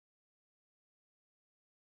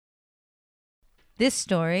This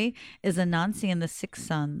story is Anansi and the Six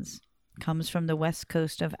Sons. Comes from the west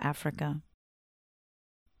coast of Africa.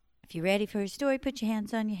 If you're ready for a story, put your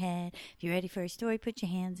hands on your head. If you're ready for a story, put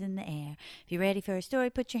your hands in the air. If you're ready for a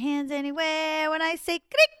story, put your hands anywhere. When I say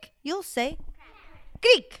creek, you'll say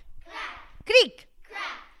creek. Creek.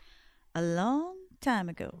 A long time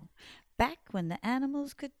ago, back when the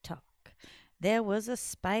animals could talk, there was a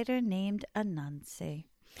spider named Anansi.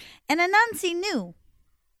 And Anansi knew.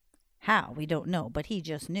 How, we don't know, but he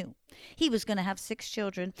just knew. He was going to have 6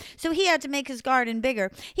 children, so he had to make his garden bigger.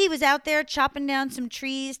 He was out there chopping down some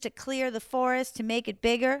trees to clear the forest to make it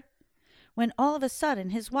bigger, when all of a sudden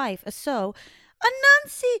his wife, Aso,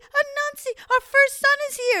 Anansi, our first son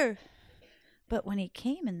is here. But when he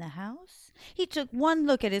came in the house, he took one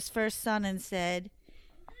look at his first son and said,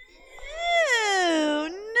 "Oh,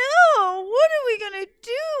 no, what are we going to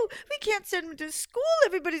do? We can't send him to school.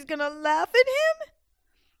 Everybody's going to laugh at him."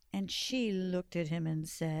 And she looked at him and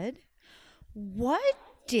said, "What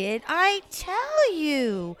did I tell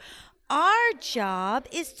you? Our job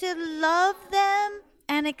is to love them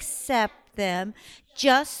and accept them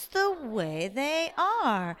just the way they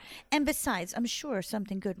are. And besides, I'm sure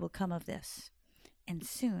something good will come of this." And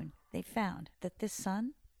soon they found that this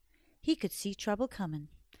son, he could see trouble coming,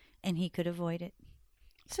 and he could avoid it.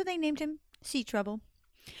 So they named him Sea Trouble.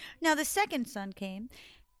 Now the second son came,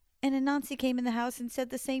 and Anansi came in the house and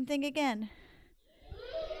said the same thing again.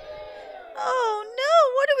 "Oh,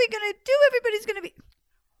 no, what are we going to do? Everybody's going to be..."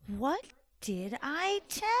 "What did I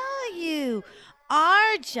tell you?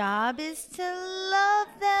 Our job is to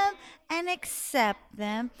love them and accept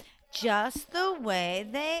them just the way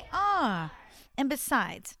they are. And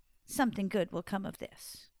besides, something good will come of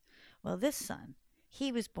this." Well, this son, he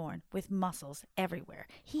was born with muscles everywhere.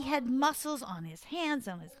 He had muscles on his hands,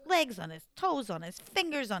 on his legs, on his toes, on his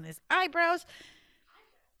fingers, on his eyebrows.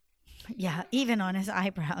 Yeah, even on his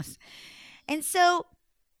eyebrows. And so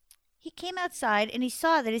he came outside and he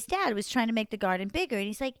saw that his dad was trying to make the garden bigger. And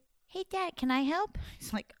he's like, "Hey, Dad, can I help?"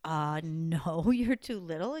 He's like, "No, you're too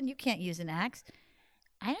little and you can't use an axe."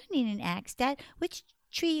 "I don't need an axe, Dad. Which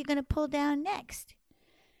tree are you going to pull down next?"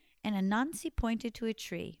 And Anansi pointed to a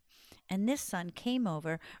tree. And this son came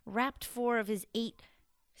over, wrapped 4 of his 8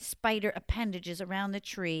 spider appendages around the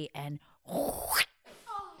tree, and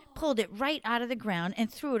pulled it right out of the ground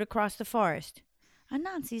and threw it across the forest.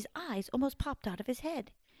 Anansi's eyes almost popped out of his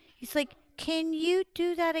head. He's like, "Can you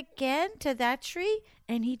do that again to that tree?"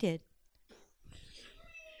 And he did.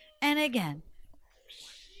 And again.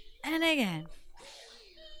 And again.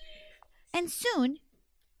 And soon,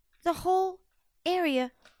 the whole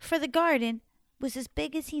area for the garden was as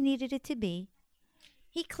big as he needed it to be.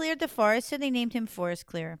 He cleared the forest, so they named him Forest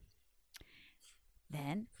Clearer.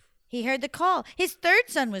 Then he heard the call. His third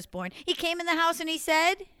son was born. He came in the house and he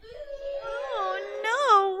said, "Oh,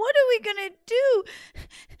 no, what are we going to do?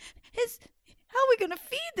 How are we going to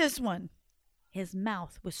feed this one?" His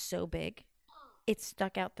mouth was so big, it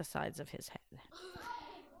stuck out the sides of his head.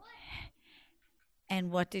 And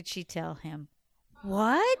what did she tell him?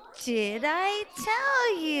 "What did I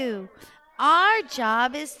tell you? Our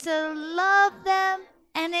job is to love them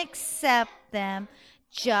and accept them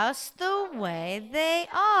just the way they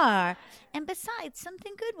are. And besides,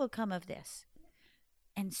 something good will come of this."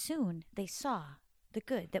 And soon they saw the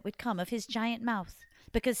good that would come of his giant mouth,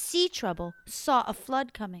 because Sea Trouble saw a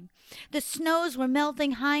flood coming. The snows were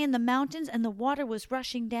melting high in the mountains and the water was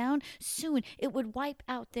rushing down. Soon it would wipe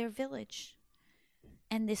out their village.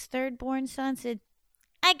 And this third-born son said,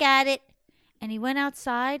 "I got it." And he went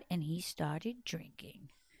outside and he started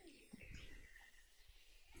drinking.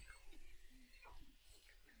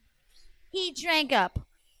 He drank up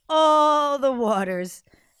all the waters,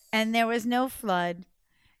 and there was no flood.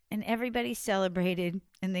 And everybody celebrated,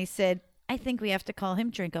 and they said, "I think we have to call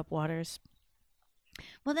him Drink Up Waters."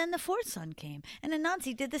 Well, then the fourth son came, and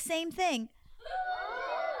Anansi did the same thing.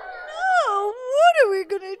 "No, what are we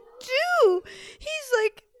going to do? He's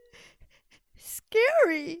like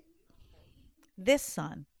scary." This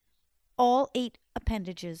son, all 8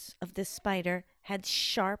 appendages of this spider had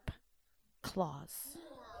sharp claws.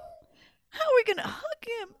 "How are we going to hug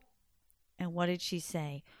him?" And what did she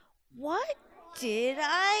say? "What did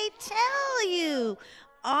I tell you?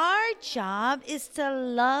 Our job is to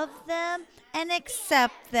love them and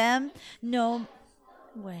accept them no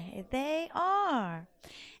way they are.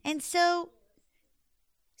 And so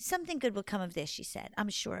something good will come of this," she said. "I'm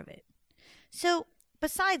sure of it." So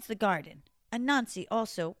besides the garden, Anansi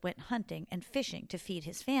also went hunting and fishing to feed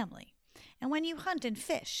his family. And when you hunt and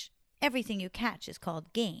fish, everything you catch is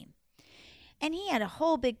called game. And he had a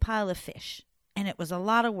whole big pile of fish. And it was a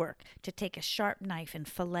lot of work to take a sharp knife and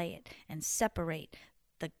fillet it and separate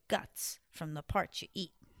the guts from the parts you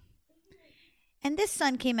eat. And this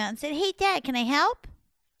son came out and said, "Hey, Dad, can I help?"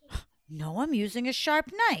 "No, I'm using a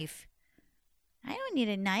sharp knife." "I don't need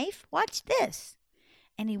a knife. Watch this."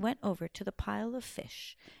 And he went over to the pile of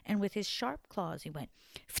fish, and with his sharp claws, he went,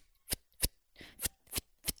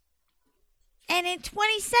 and in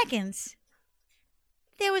 20 seconds,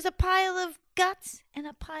 there was a pile of guts and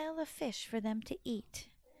a pile of fish for them to eat.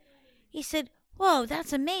 He said, "Whoa,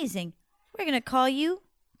 that's amazing. We're going to call you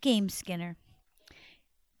Game Skinner."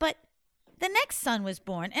 But the next son was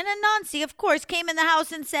born, and Anansi, of course, came in the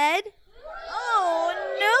house and said, "Oh,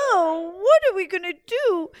 no, what are we going to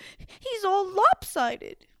do? He's all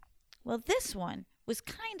lopsided." Well, this one was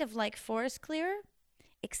kind of like Forest Clearer,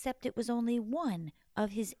 except it was only one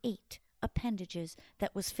of his 8 appendages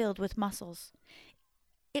that was filled with muscles.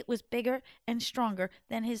 It was bigger and stronger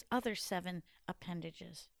than his other 7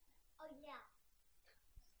 appendages. Oh, yeah.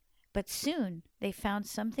 But soon they found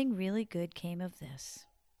something really good came of this.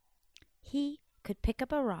 He could pick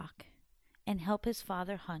up a rock and help his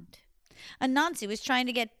father hunt. Anansi was trying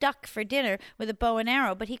to get duck for dinner with a bow and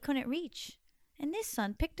arrow, but he couldn't reach. And this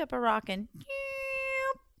son picked up a rock and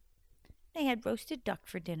they had roasted duck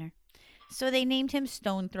for dinner. So they named him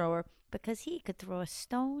Stone Thrower because he could throw a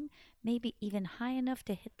stone maybe even high enough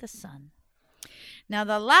to hit the sun. Now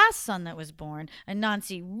the last son that was born,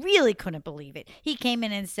 Anansi really couldn't believe it. He came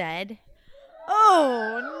in and said,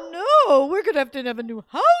 "Oh no, we're going to have a new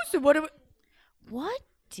house. And What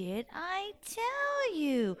did I tell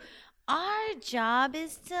you? Our job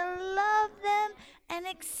is to love them and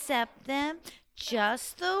accept them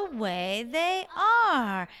just the way they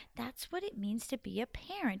are. That's what it means to be a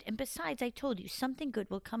parent. And besides, I told you, something good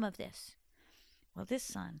will come of this." Well, this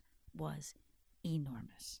son was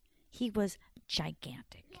enormous. He was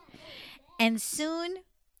gigantic. And soon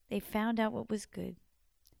they found out what was good.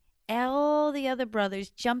 All the other brothers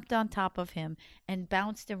jumped on top of him and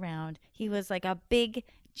bounced around. He was like a big,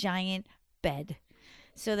 giant bed.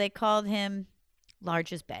 So they called him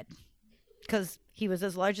Large as Bed because he was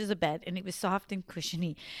as large as a bed and he was soft and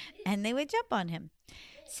cushiony. And they would jump on him.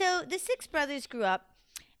 So the 6 brothers grew up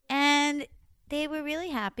and they were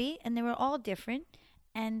really happy and they were all different.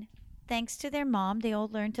 And thanks to their mom, they all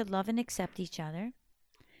learned to love and accept each other.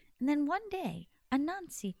 And then one day,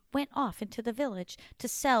 Anansi went off into the village to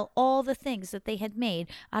sell all the things that they had made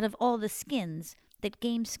out of all the skins that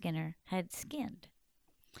Game Skinner had skinned.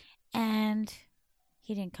 And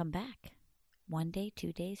he didn't come back. 1 day,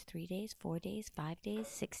 2 days, 3 days, 4 days, 5 days,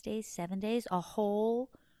 6 days, 7 days, a whole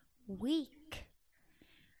week.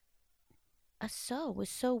 Aso was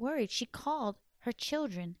so worried, she called her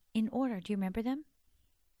children in order. Do you remember them?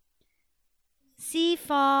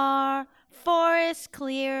 Seafar, Forest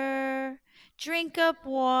Clearer, Drink Up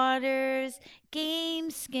Waters, Game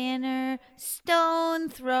Skinner, Stone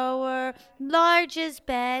Thrower, Large as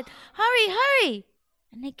Bed. Hurry, hurry!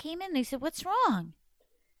 And they came in and they said, "What's wrong?"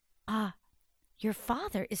 Your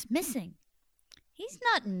father is missing." "He's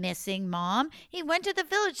not missing, Mom. He went to the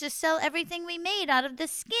village to sell everything we made out of the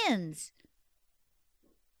skins."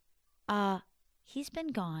 He's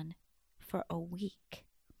been gone for a week.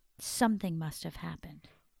 Something must have happened."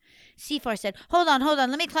 Seafar said, Hold on,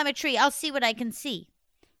 let me climb a tree. I'll see what I can see."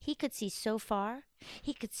 He could see so far.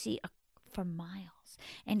 He could see for miles.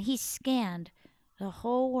 And he scanned the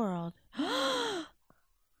whole world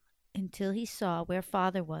until he saw where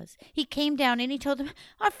Father was. He came down and he told them,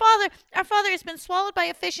 Our father has been swallowed by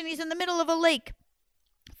a fish and he's in the middle of a lake."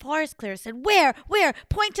 Forest Clearer said, Where?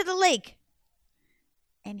 Point to the lake."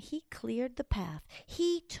 And he cleared the path.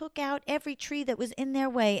 He took out every tree that was in their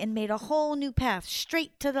way and made a whole new path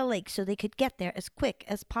straight to the lake so they could get there as quick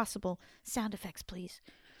as possible. Sound effects, please.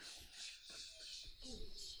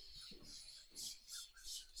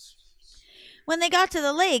 When they got to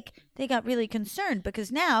the lake, they got really concerned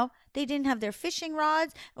because now they didn't have their fishing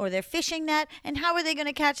rods or their fishing net, and how were they going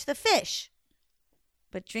to catch the fish?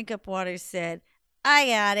 But Drink Up Waters said, "I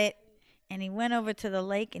got it." And he went over to the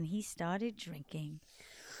lake and he started drinking.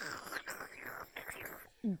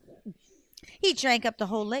 He drank up the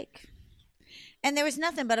whole lake. And there was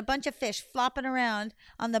nothing but a bunch of fish flopping around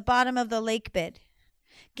on the bottom of the lake bed.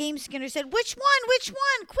 Game Skinner said, Which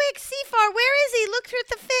one? Quick, Seafar, where is he? Look through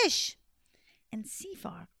the fish." And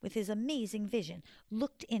Seafar, with his amazing vision,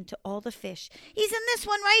 looked into all the fish. "He's in this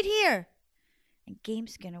one right here." And Game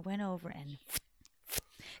Skinner went over and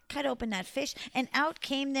cut open that fish, and out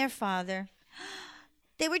came their father.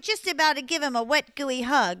 They were just about to give him a wet, gooey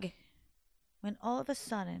hug when all of a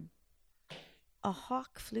sudden a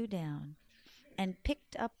hawk flew down and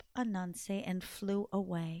picked up Anansi and flew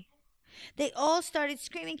away. They all started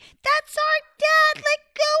screaming, "That's our dad!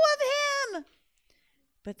 Let go of him!"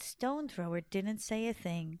 But Stone Thrower didn't say a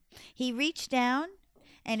thing. He reached down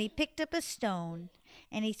and he picked up a stone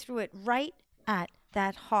and he threw it right at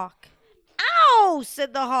that hawk. "Ow!"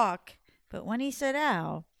 said the hawk. But when he said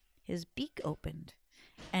ow, his beak opened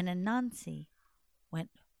and Anansi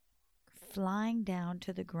went flying down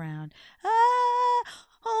to the ground. "Ah!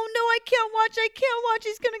 Oh no, I can't watch.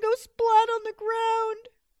 He's going to go splat on the ground."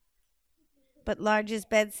 But Large's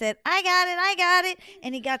bed said, I got it.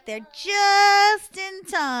 And he got there just in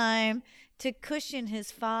time to cushion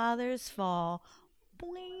his father's fall.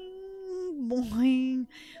 Boing, boing.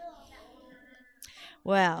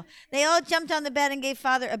 Well, they all jumped on the bed and gave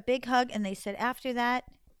Father a big hug, and they said after that,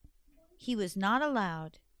 he was not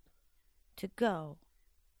allowed to go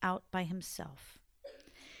out by himself.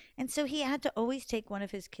 And so he had to always take one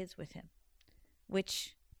of his kids with him,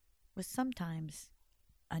 which was sometimes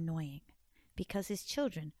annoying because his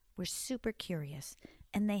children were super curious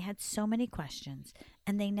and they had so many questions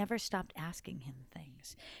and they never stopped asking him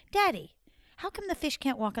things. "Daddy, how come the fish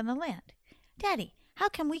can't walk on the land? Daddy, how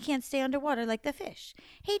come we can't stay underwater like the fish?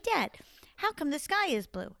 Hey, Dad, how come the sky is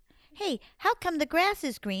blue? Hey, how come the grass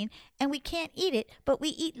is green and we can't eat it, but we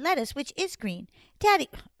eat lettuce, which is green? Daddy."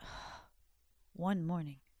 One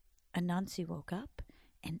morning, Anansi woke up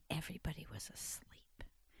and everybody was asleep.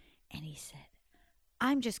 And he said,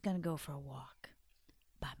 "I'm just going to go for a walk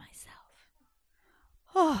by myself."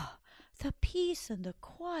 Oh, the peace and the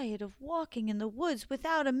quiet of walking in the woods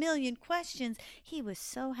without a million questions. He was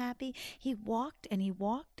so happy. He walked and he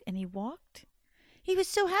walked and he walked. He was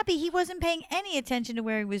so happy he wasn't paying any attention to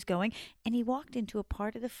where he was going, and he walked into a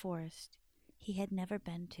part of the forest he had never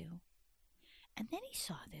been to. And then he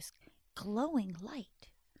saw this glowing light.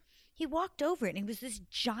 He walked over it, and it was this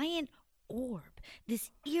giant orb,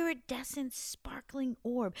 this iridescent, sparkling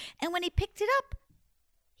orb. And when he picked it up,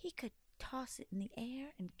 he could toss it in the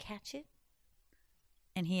air and catch it.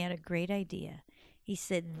 And he had a great idea. He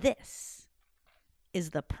said, "This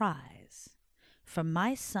is the prize from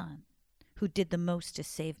my son who did the most to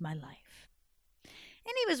save my life."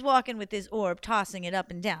 And he was walking with his orb, tossing it up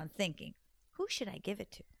and down, thinking, who should I give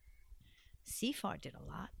it to? Seafar did a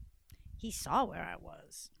lot. He saw where I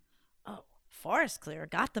was. Oh, Forest Clear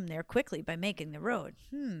got them there quickly by making the road.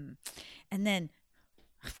 And then,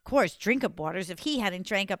 of course, Drink Up Waters, if he hadn't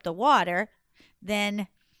drank up the water, then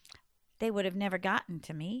they would have never gotten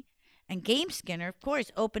to me. And Game Skinner, of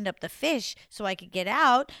course, opened up the fish so I could get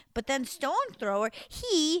out. But then Stone Thrower,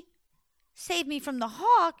 he saved me from the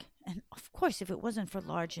hawk. And, of course, if it wasn't for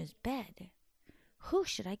Large's bed, who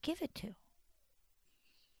should I give it to?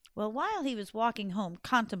 Well, while he was walking home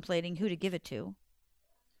contemplating who to give it to,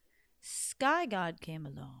 Sky God came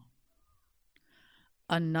along.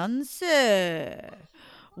 "Anansi,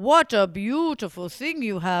 what a beautiful thing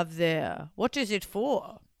you have there. What is it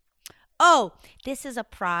for?" "Oh, this is a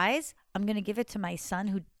prize. I'm going to give it to my son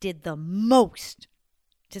who did the most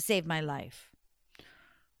to save my life."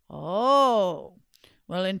 "Oh,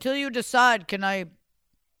 well, until you decide, can I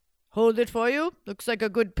hold it for you? Looks like a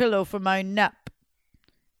good pillow for my nap."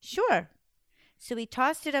 "Sure." So he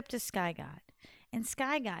tossed it up to Sky God, and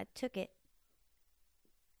Sky God took it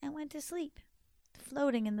and went to sleep,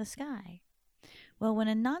 floating in the sky. Well, when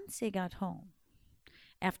Anansi got home,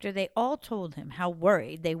 after they all told him how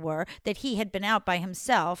worried they were that he had been out by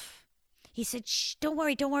himself, he said, "Shh, don't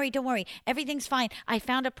worry. Everything's fine. I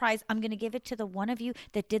found a prize. I'm going to give it to the one of you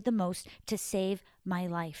that did the most to save my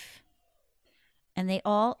life." And they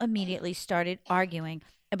all immediately started arguing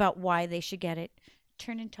about why they should get it.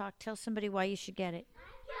 Turn and talk. Tell somebody why you should get it.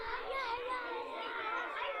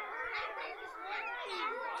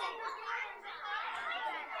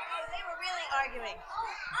 They were really arguing.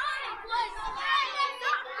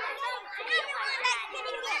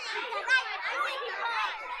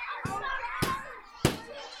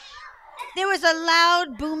 There was a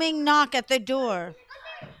loud, booming knock at the door.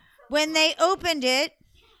 When they opened it,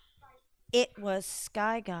 it was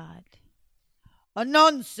Sky God.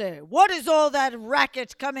 "Anansi, what is all that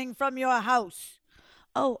racket coming from your house?"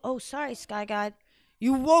 Oh, sorry, Sky God.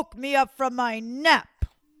 "You woke me up from my nap."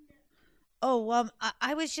 "Oh,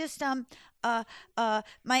 I was just,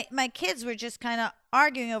 my kids were just kind of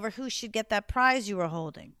arguing over who should get that prize you were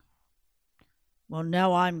holding." "Well,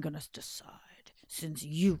 now I'm going to decide, since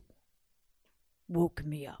you woke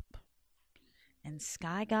me up." And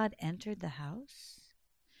Sky God entered the house,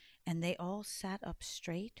 and they all sat up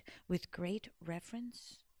straight with great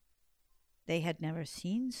reverence. They had never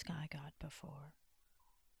seen Sky God before.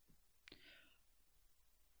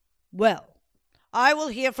 "Well, I will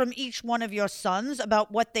hear from each one of your sons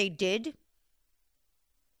about what they did."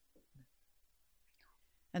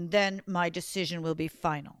 and then my decision will be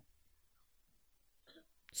final.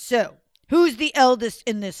 So, who's the eldest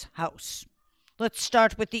in this house? Let's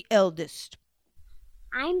start with the eldest.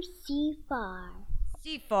 I'm Sifar.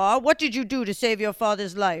 Sifar, what did you do to save your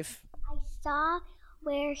father's life? I saw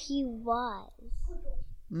where he was.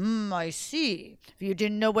 I see. If you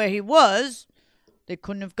didn't know where he was, they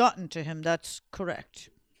couldn't have gotten to him. That's correct.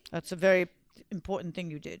 That's a very important thing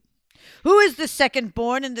you did. Who is the second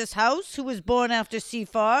born in this house? Who was born after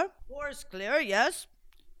Sifar? Horse clear, yes.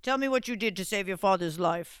 Tell me what you did to save your father's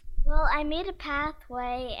life. Well, I made a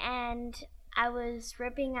pathway and I was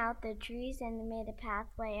ripping out the trees and made a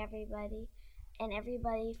pathway,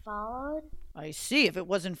 everybody followed. I see. If it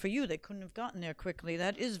wasn't for you, they couldn't have gotten there quickly.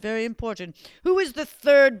 That is very important. Who is the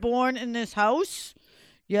third born in this house?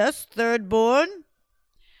 Yes, third born.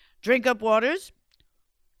 Drink up waters.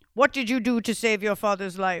 What did you do to save your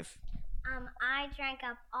father's life? I drank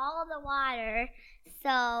up all the water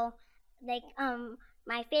so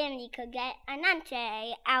my family could get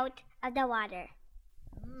Anansi out of the water.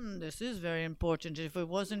 This is very important. If it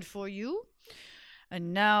wasn't for you.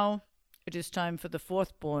 And now it is time for the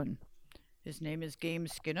fourth born. His name is Game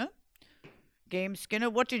Skinner. Game Skinner,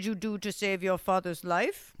 what did you do to save your father's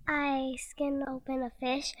life? I skinned open a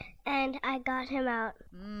fish and I got him out.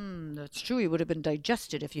 That's true. He would have been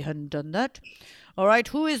digested if you hadn't done that. All right,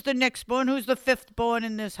 who is the next born? Who's the fifth born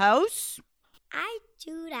in this house? I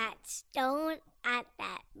threw that stone at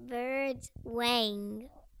that bird's wing.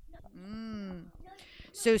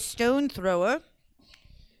 So, stone thrower,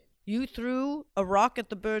 you threw a rock at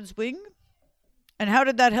the bird's wing? And how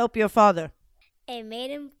did that help your father? It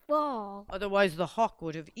made him fall. Otherwise, the hawk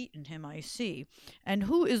would have eaten him, I see. And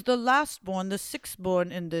who is the last born, the sixth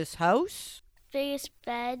born in this house? Biggest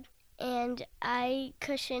bed, and I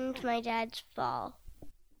cushioned my dad's fall.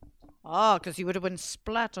 Because he would have been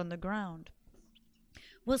splat on the ground.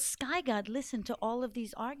 Well, Sky God listened to all of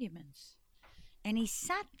these arguments, and he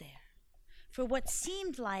sat there for what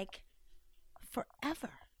seemed like forever.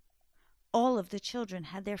 All of the children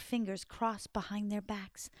had their fingers crossed behind their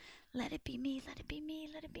backs. Let it be me, let it be me,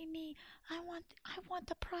 let it be me. I want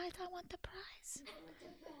the prize, I want the prize.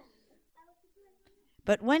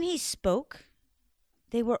 But when he spoke,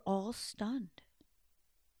 they were all stunned.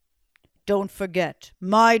 Don't forget,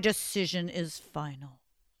 my decision is final.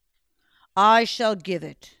 I shall give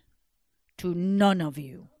it to none of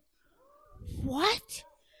you. What?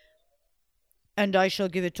 And I shall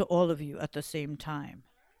give it to all of you at the same time.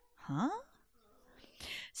 Huh?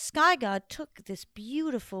 Sky God took this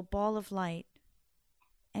beautiful ball of light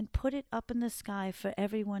and put it up in the sky for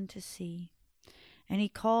everyone to see. And he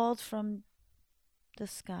called from the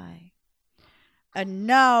sky. And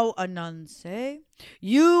now, Anansi,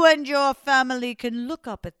 you and your family can look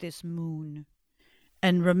up at this moon.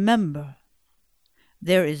 And remember,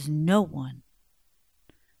 there is no one,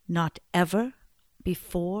 not ever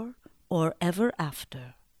before or ever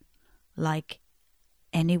after, like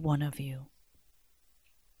any one of you.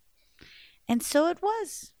 And so it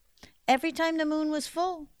was. Every time the moon was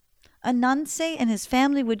full, Anansi and his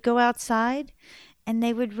family would go outside and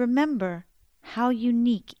they would remember how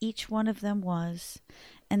unique each one of them was,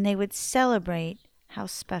 and they would celebrate how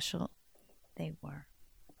special they were.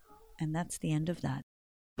 And that's the end of that.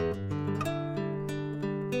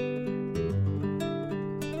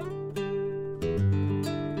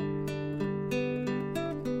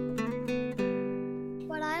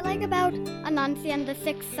 What I like about Anansi and the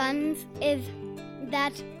Six Sons is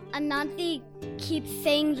that Anansi keeps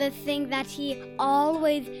saying the thing that he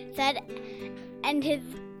always said, and his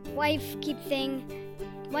wife keeps saying,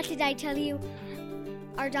 "What did I tell you?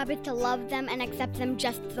 Our job is to love them and accept them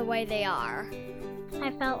just the way they are."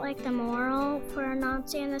 I felt like the moral for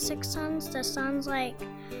Anansi and the Six Sons, the sons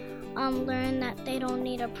learn that they don't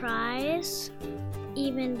need a prize,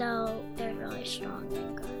 even though they're really strong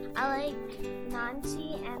and good. I like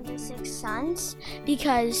Anansi and the Six Sons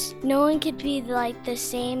because no one could be like the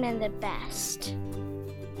same and the best.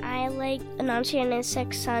 I like Anansi and his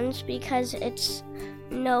Six Sons because it's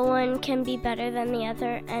no one can be better than the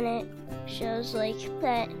other, and it shows like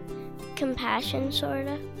that compassion sort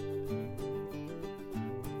of.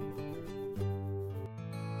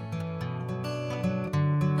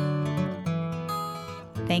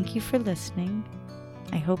 Thank you for listening.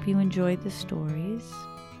 I hope you enjoyed the stories.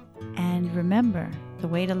 And remember, the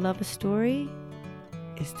way to love a story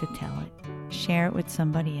is to tell it. Share it with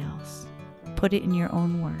somebody else. Put it in your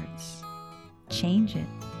own words. Change it.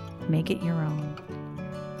 Make it your own.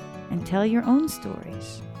 And tell your own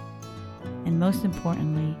stories. And most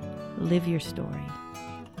importantly, live your story.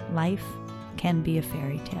 Life can be a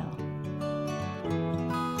fairy tale.